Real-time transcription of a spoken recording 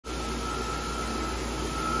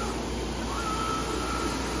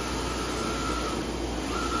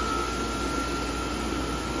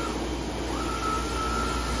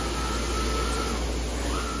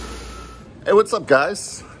Hey, what's up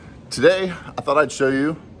guys? Today, I thought I'd show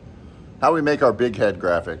you how we make our big head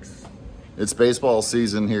graphics. It's baseball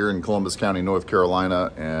season here in Columbus County, North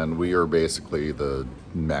Carolina, and we are basically the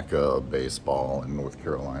mecca of baseball in North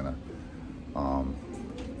Carolina.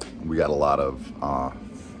 We got a lot of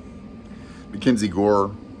Mackenzie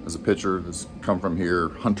Gore as a pitcher that's come from here,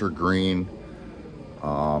 Hunter Green.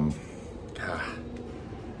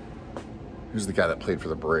 Who's the guy that played for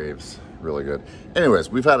the Braves? Really good. Anyways,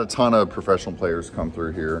 we've had a ton of professional players come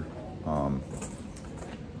through here. I'm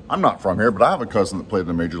not from here, but I have a cousin that played in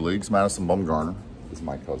the major leagues. Madison Bumgarner is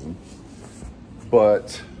my cousin.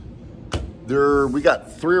 But we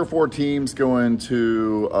got 3 or 4 teams going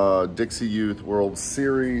to Dixie Youth World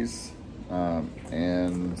Series.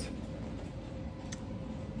 And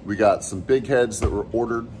we got some big heads that were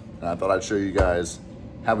ordered. And I thought I'd show you guys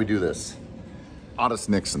how we do this. Otis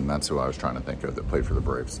Nixon, that's who I was trying to think of that played for the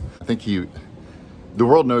Braves. I think the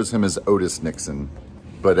world knows him as Otis Nixon,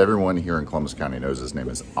 but everyone here in Columbus County knows his name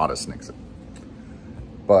is Otis Nixon.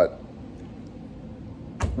 But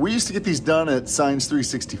we used to get these done at Science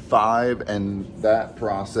 365, and that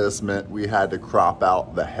process meant we had to crop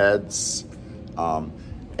out the heads.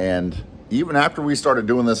 And even after we started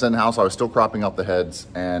doing this in-house, I was still cropping out the heads,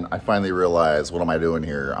 and I finally realized, what am I doing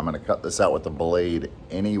here? I'm gonna cut this out with the blade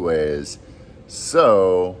anyways.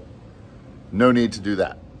 So, no need to do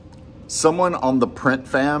that. Someone on the print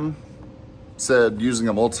fam said using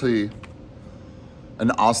an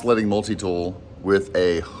oscillating multi-tool with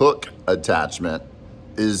a hook attachment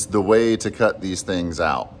is the way to cut these things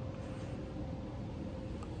out.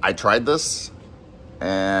 I tried this,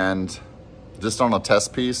 and just on a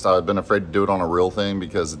test piece, I've been afraid to do it on a real thing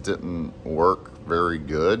because it didn't work very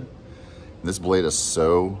good. This blade is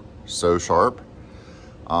so sharp.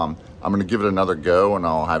 I'm gonna give it another go, and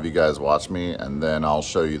I'll have you guys watch me, and then I'll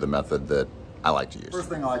show you the method that I like to use. First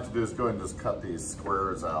thing I like to do is go ahead and just cut these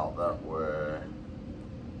squares out that way.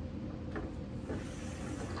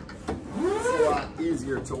 It's a lot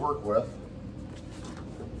easier to work with.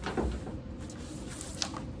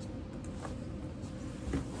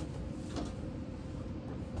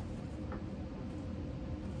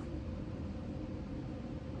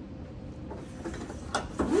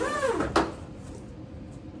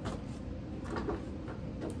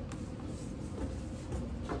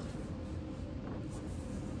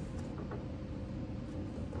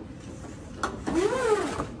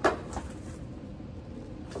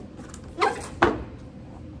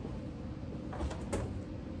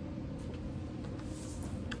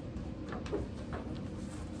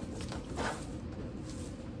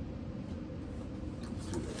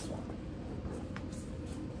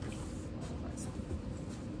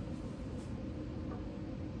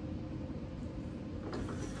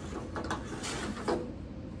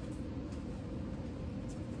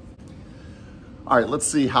 All right, let's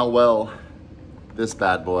see how well this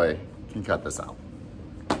bad boy can cut this out.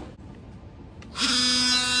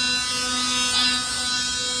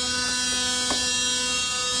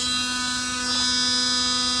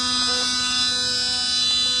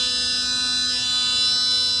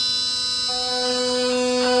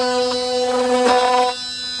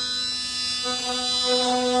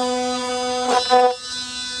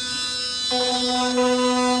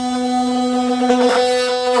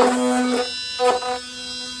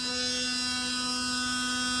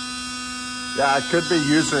 Yeah, it could be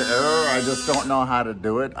user error. I just don't know how to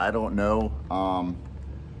do it. I don't know.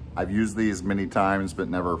 I've used these many times, but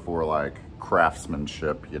never for like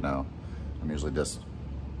craftsmanship, you know. I'm usually just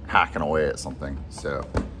hacking away at something. So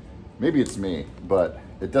maybe it's me, but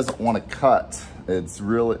it doesn't want to cut. It's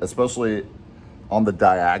really, especially on the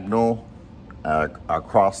diagonal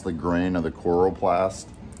across the grain of the chloroplast.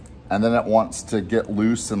 And then it wants to get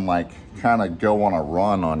loose and like kind of go on a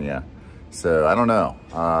run on you. So I don't know.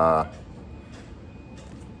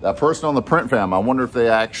 That person on the print fam, I wonder if they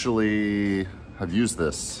actually have used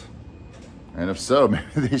this. And if so, maybe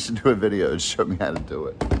they should do a video and show me how to do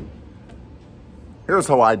it. Here's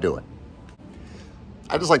how I do it.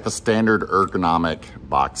 I just like the standard ergonomic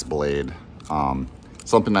box blade.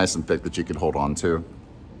 Something nice and thick that you can hold on to.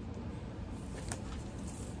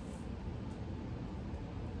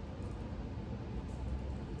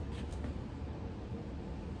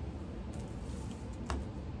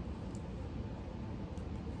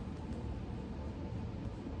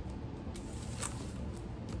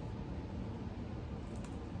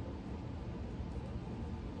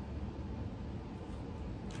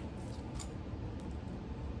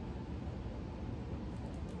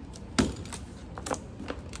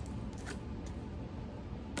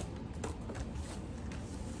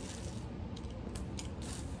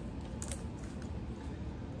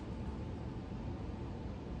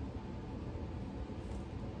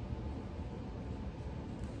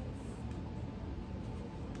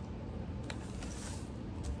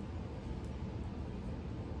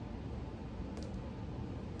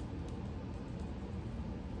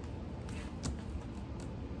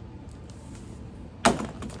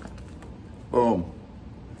 Boom.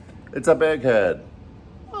 It's a big head.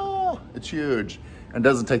 Oh, it's huge. And it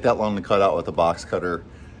doesn't take that long to cut out with a box cutter.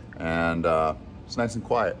 And it's nice and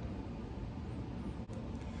quiet.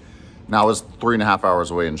 Now I was 3.5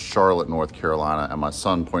 hours away in Charlotte, North Carolina, and my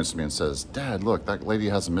son points to me and says, "Dad, look, that lady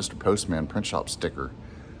has a Mr. Postman print shop sticker."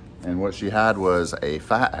 And what she had was a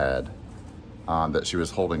fat head that she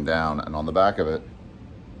was holding down, and on the back of it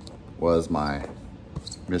was my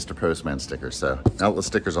Mr. Postman sticker. So now the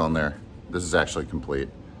sticker's on there, this is actually complete.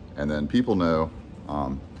 And then people know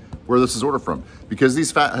where this is ordered from, because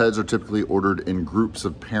these fat heads are typically ordered in groups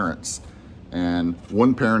of parents. And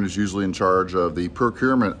one parent is usually in charge of the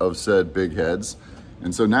procurement of said big heads.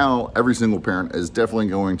 And so now every single parent is definitely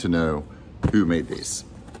going to know who made these.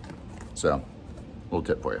 So, little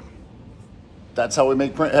tip for you. That's how we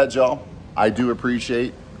make print heads, y'all. I do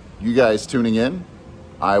appreciate you guys tuning in.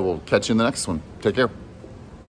 I will catch you in the next one. Take care.